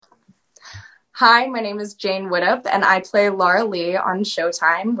Hi, my name is Jane Widdop, and I play Laura Lee on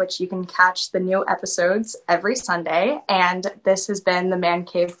Showtime, which you can catch the new episodes every Sunday. And this has been the Man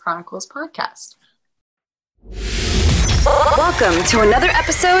Cave Chronicles podcast. Welcome to another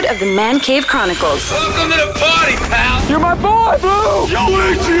episode of the Man Cave Chronicles. Welcome to the party, pal! You're my boy, Blue! Yo,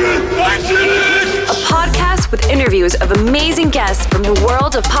 Adrian! A podcast with interviews of amazing guests from the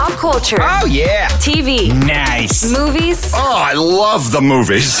world of pop culture. Oh, yeah! TV. Nice! Movies. Oh, I love the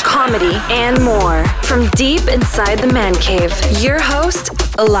movies! Comedy and more. From deep inside the Man Cave, your host,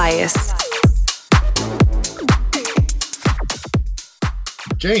 Elias.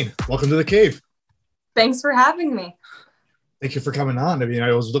 Jane, welcome to the cave. Thanks for having me. Thank you for coming on. I mean,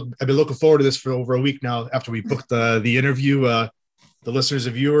 I've been looking forward to this for over a week now. After we booked the interview, the listeners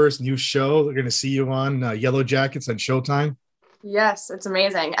and viewers, new show. They're going to see you on Yellowjackets on Showtime. Yes, it's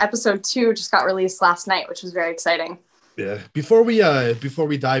amazing. Episode 2 just got released last night, which was very exciting. Yeah. Before we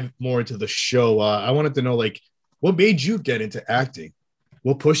dive more into the show, I wanted to know, what made you get into acting?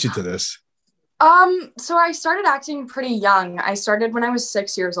 What pushed you to this? So I started acting pretty young. I started when I was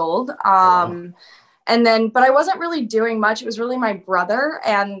 6 years old. But I wasn't really doing much. It was really my brother,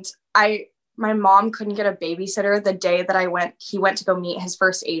 and my mom couldn't get a babysitter the day that he went to go meet his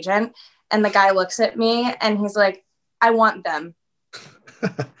first agent. And the guy looks at me and he's like, I want them.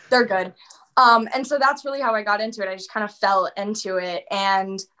 They're good. And so that's really how I got into it. I just kind of fell into it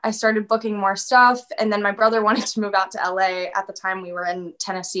and I started booking more stuff. And then my brother wanted to move out to LA. At the time we were in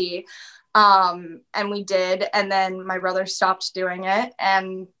Tennessee. And we did. And then my brother stopped doing it.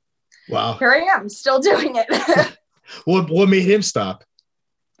 And wow, here I am still doing it. What made him stop?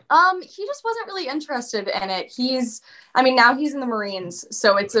 He just wasn't really interested in it. Now he's in the Marines,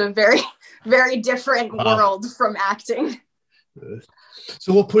 so it's a very, very different world from acting.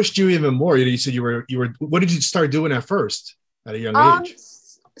 So what pushed you even more? You said you were, what did you start doing at first at a young age?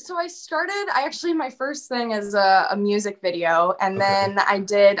 So my first thing is a music video. And then I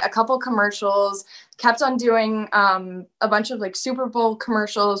did a couple commercials, kept on doing a bunch of Super Bowl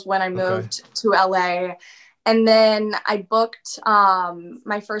commercials when I moved to LA. And then I booked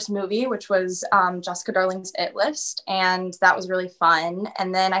my first movie, which was Jessica Darling's It List. And that was really fun.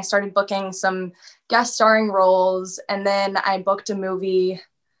 And then I started booking some guest starring roles. And then I booked a movie,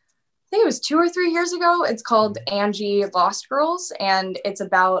 I think it was 2 or 3 years ago. It's called Angie Lost Girls. And it's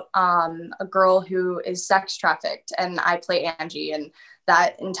about a girl who is sex trafficked. And I play Angie and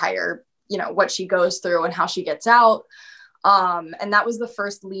that entire, what she goes through and how she gets out. And that was the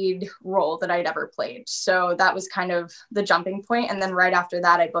first lead role that I'd ever played. So that was kind of the jumping point. And then right after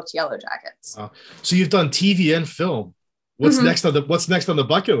that, I booked Yellowjackets. So you've done TV and film. What's next on the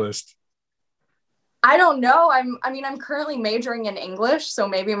bucket list? I don't know. I'm currently majoring in English, so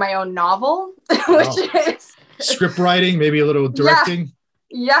maybe my own novel, which is script writing, maybe a little directing.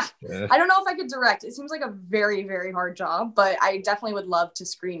 Yeah. I don't know if I could direct. It seems like a very, very hard job, but I definitely would love to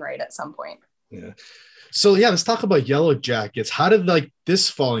screenwrite at some point. Yeah. So let's talk about Yellowjackets. How did this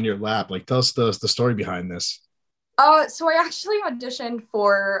fall in your lap? Tell us the story behind this. So I actually auditioned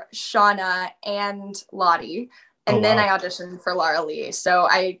for Shauna and Lottie. And then I auditioned for Laura Lee. So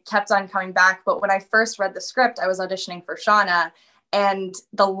I kept on coming back. But when I first read the script, I was auditioning for Shauna. And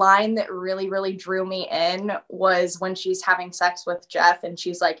the line that really, really drew me in was when she's having sex with Jeff. And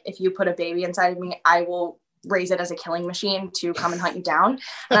she's like, if you put a baby inside of me, I will raise it as a killing machine to come and hunt you down.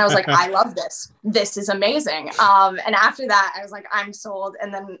 And I was like, I love this. This is amazing. And after that, I was like, I'm sold.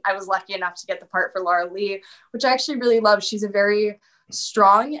 And then I was lucky enough to get the part for Laura Lee, which I actually really love. She's a very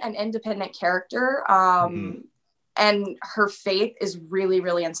strong and independent character. And her faith is really,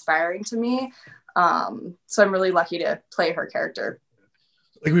 really inspiring to me. So I'm really lucky to play her character.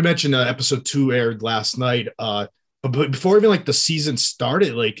 Like we mentioned, episode 2 aired last night. But before even the season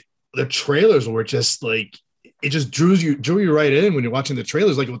started, the trailers were just it just drew you right in when you're watching the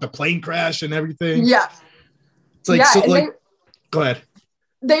trailers, with the plane crash and everything. Yeah. It's go ahead.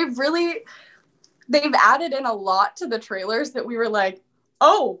 They've added in a lot to the trailers that we were like,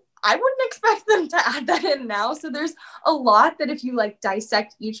 oh, I wouldn't expect them to add that in now. So there's a lot that if you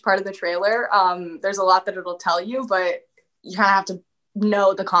dissect each part of the trailer, there's a lot that it'll tell you, but you kind of have to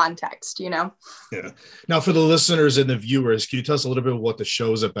know the context, Yeah. Now for the listeners and the viewers, can you tell us a little bit of what the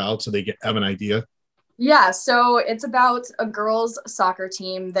show's about so they have an idea? Yeah, so it's about a girls' soccer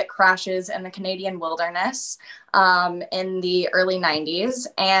team that crashes in the Canadian wilderness in the early 90s.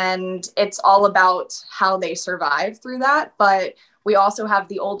 And it's all about how they survive through that. But we also have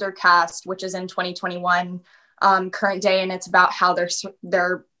the older cast, which is in 2021, current day. And it's about how this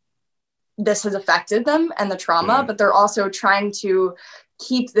has affected them and the trauma. But they're also trying to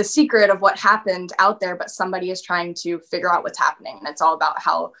keep the secret of what happened out there. But somebody is trying to figure out what's happening. And it's all about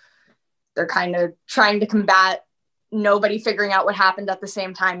how they're kind of trying to combat nobody figuring out what happened at the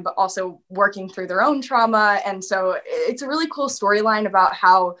same time, but also working through their own trauma. And so it's a really cool storyline about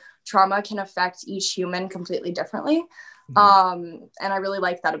how trauma can affect each human completely differently. And I really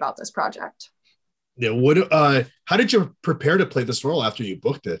like that about this project. Yeah. How did you prepare to play this role after you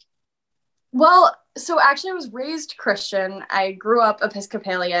booked it? Well, so actually I was raised Christian. I grew up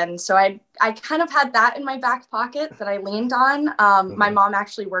Episcopalian. So I kind of had that in my back pocket that I leaned on. My mom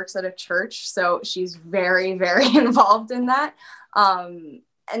actually works at a church, so she's very, very involved in that.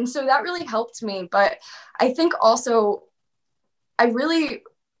 And so that really helped me. But I think also I really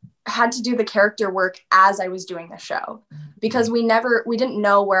had to do the character work as I was doing the show, because we didn't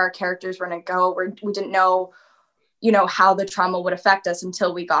know where our characters were going to go. We didn't know, how the trauma would affect us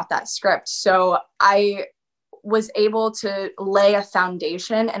until we got that script. So I was able to lay a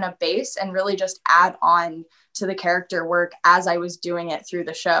foundation and a base and really just add on to the character work as I was doing it through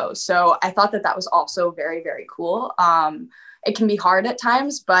the show. So I thought that was also very, very cool. It can be hard at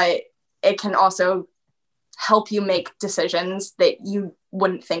times, but it can also help you make decisions that you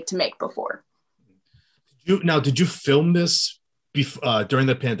wouldn't think to make before. Did you film this during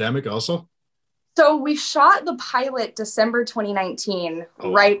the pandemic also? So we shot the pilot December 2019,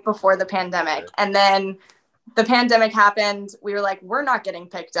 right before the pandemic. And then the pandemic happened. We were like, we're not getting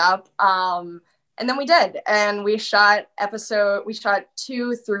picked up. And then we did. And we shot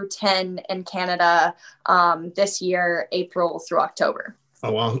 2 through 10 in Canada this year, April through October.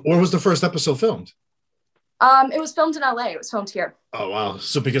 Oh, wow. Where was the first episode filmed? It was filmed in LA. It was filmed here. Oh, wow.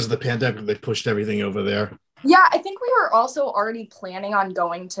 So because of the pandemic, they pushed everything over there. Yeah, I think we were also already planning on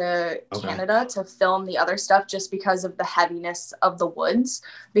going to Canada to film the other stuff just because of the heaviness of the woods,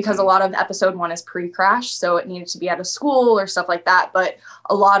 because a lot of episode 1 is pre-crash, so it needed to be at a school or stuff like that. But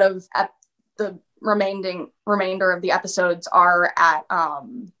a lot of the remainder of the episodes are at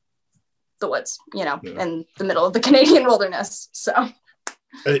the woods, in the middle of the Canadian wilderness. So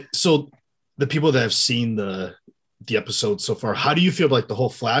the people that have seen the episode so far, how do you feel like the whole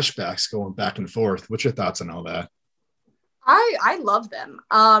flashbacks going back and forth? What's your thoughts on all that? I love them.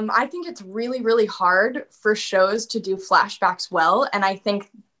 I think it's really, really hard for shows to do flashbacks well. And I think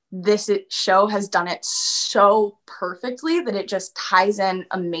this show has done it so perfectly that it just ties in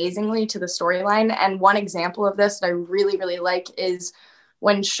amazingly to the storyline. And one example of this that I really, really like is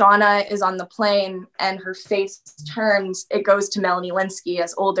when Shauna is on the plane and her face turns, it goes to Melanie Linsky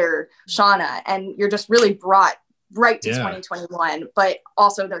as older Shauna. And you're just really brought right to 2021, but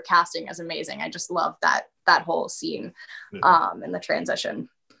also their casting is amazing. I just love that whole scene and the transition.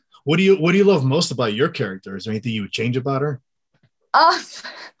 What do you love most about your character? Is there anything you would change about her?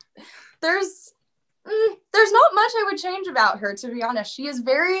 There's not much I would change about her, to be honest. She is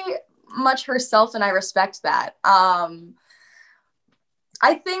very much herself, and I respect that. I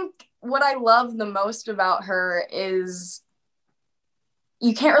think what I love the most about her is,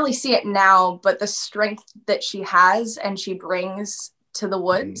 you can't really see it now, but the strength that she has and she brings to the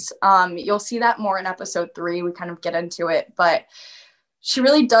woods. You'll see that more in episode 3. We kind of get into it, but she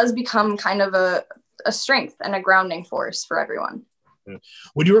really does become kind of a strength and a grounding force for everyone.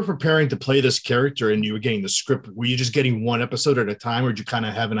 When you were preparing to play this character and you were getting the script, were you just getting one episode at a time, or did you kind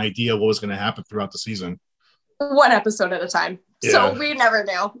of have an idea what was going to happen throughout the season? One episode at a time. Yeah. So we never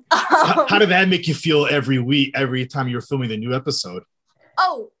knew. How did that make you feel every time you were filming the new episode?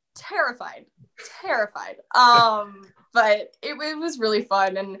 Oh, terrified. But it was really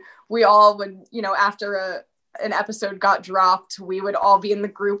fun. And we all would, after an episode got dropped, we would all be in the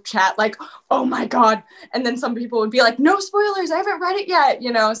group chat like, oh my God. And then some people would be like, no spoilers, I haven't read it yet.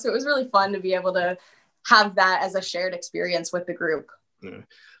 So it was really fun to be able to have that as a shared experience with the group. Yeah.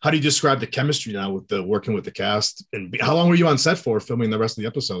 How do you describe the chemistry now with working with the cast? And how long were you on set for filming the rest of the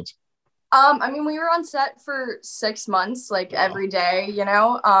episodes? We were on set for 6 months, like every day,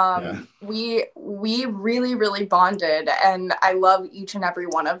 we really, really bonded, and I love each and every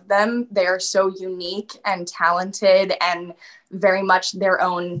one of them. They are so unique and talented and very much their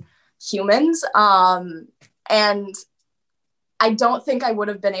own humans. And I don't think I would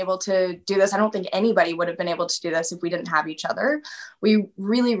have been able to do this. I don't think anybody would have been able to do this if we didn't have each other. We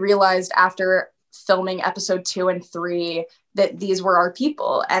really realized after filming episode 2 and 3 that these were our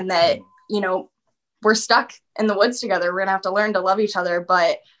people, and that we're stuck in the woods together. We're going to have to learn to love each other,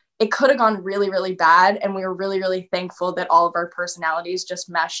 but it could have gone really, really bad. And we were really, really thankful that all of our personalities just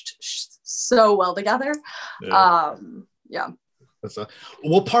meshed so well together. Yeah.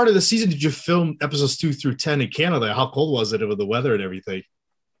 What part of the season did you film episodes 2 through 10 in Canada? How cold was it with the weather and everything?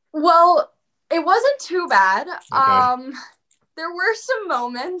 Well, it wasn't too bad. Okay. There were some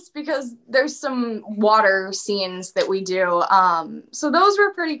moments because there's some water scenes that we do. So those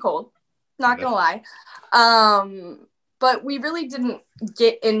were pretty cool. not gonna lie. But we really didn't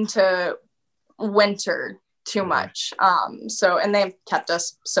get into winter too much. So, and they've kept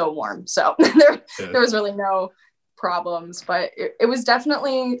us so warm. So there was really no problems, but it was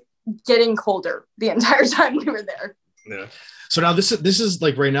definitely getting colder the entire time we were there. Yeah. So now this is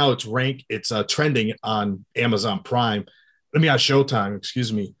like right now it's trending on Amazon Prime. On Showtime,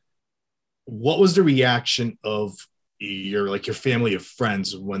 excuse me. What was the reaction of your family of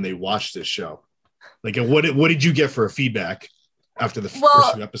friends when they watched this show? Like, what did you get for a feedback after the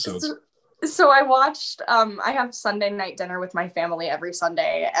first few episodes? So I watched, I have Sunday night dinner with my family every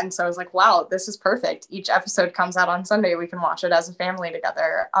Sunday. And so I was like, wow, this is perfect. Each episode comes out on Sunday. We can watch it as a family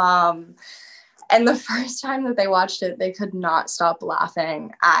together. And the first time that they watched it, they could not stop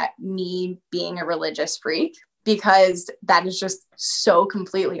laughing at me being a religious freak, because that is just so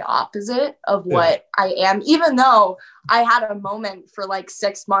completely opposite of what I am. Even though I had a moment for like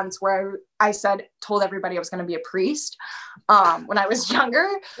 6 months where I told everybody I was going to be a priest when I was younger,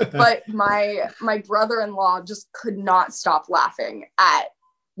 but my brother-in-law just could not stop laughing at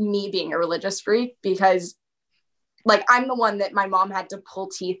me being a religious freak, because like I'm the one that my mom had to pull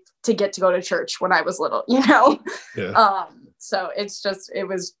teeth to get to go to church when I was little, you know? Yeah. So it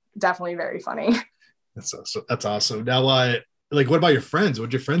was definitely very funny. That's awesome. Now, what about your friends?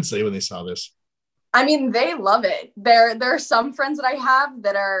 What did your friends say when they saw this? I mean, they love it. There are some friends that I have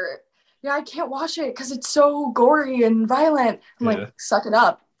that are, I can't watch it because it's so gory and violent. I'm like, suck it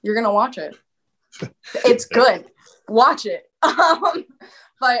up. You're going to watch it. It's good. Watch it.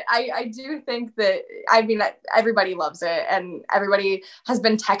 But I do think that, everybody loves it, and everybody has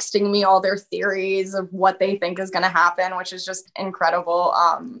been texting me all their theories of what they think is going to happen, which is just incredible.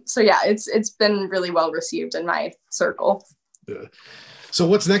 So yeah, it's been really well received in my circle. Yeah. So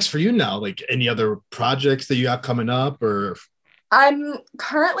what's next for you now? Like, any other projects that you have coming up, or? I'm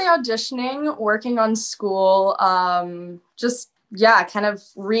currently auditioning, working on school, kind of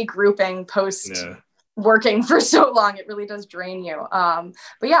regrouping post. Yeah. Working for so long, it really does drain you. But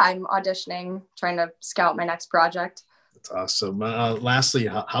yeah, I'm auditioning, trying to scout my next project. That's awesome. Lastly,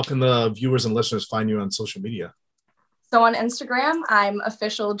 how can the viewers and listeners find you on social media? So on Instagram, I'm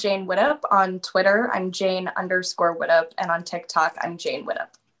official Jane Widdop. On Twitter, I'm Jane_Widdop. And on TikTok, I'm Jane Widdop.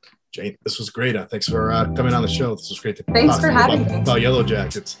 Jane, this was great. Thanks for coming on the show. This was great to Thanks for having me. About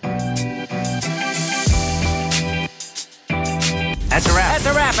Yellowjackets. That's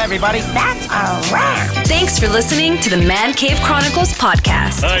a wrap, everybody. That's a wrap. Thanks for listening to the Man Cave Chronicles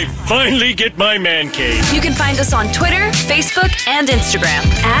podcast. I finally get my man cave. You can find us on Twitter, Facebook, and Instagram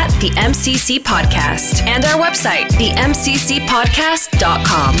at the MCC Podcast, and our website,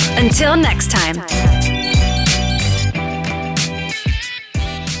 themccpodcast.com. Until next time.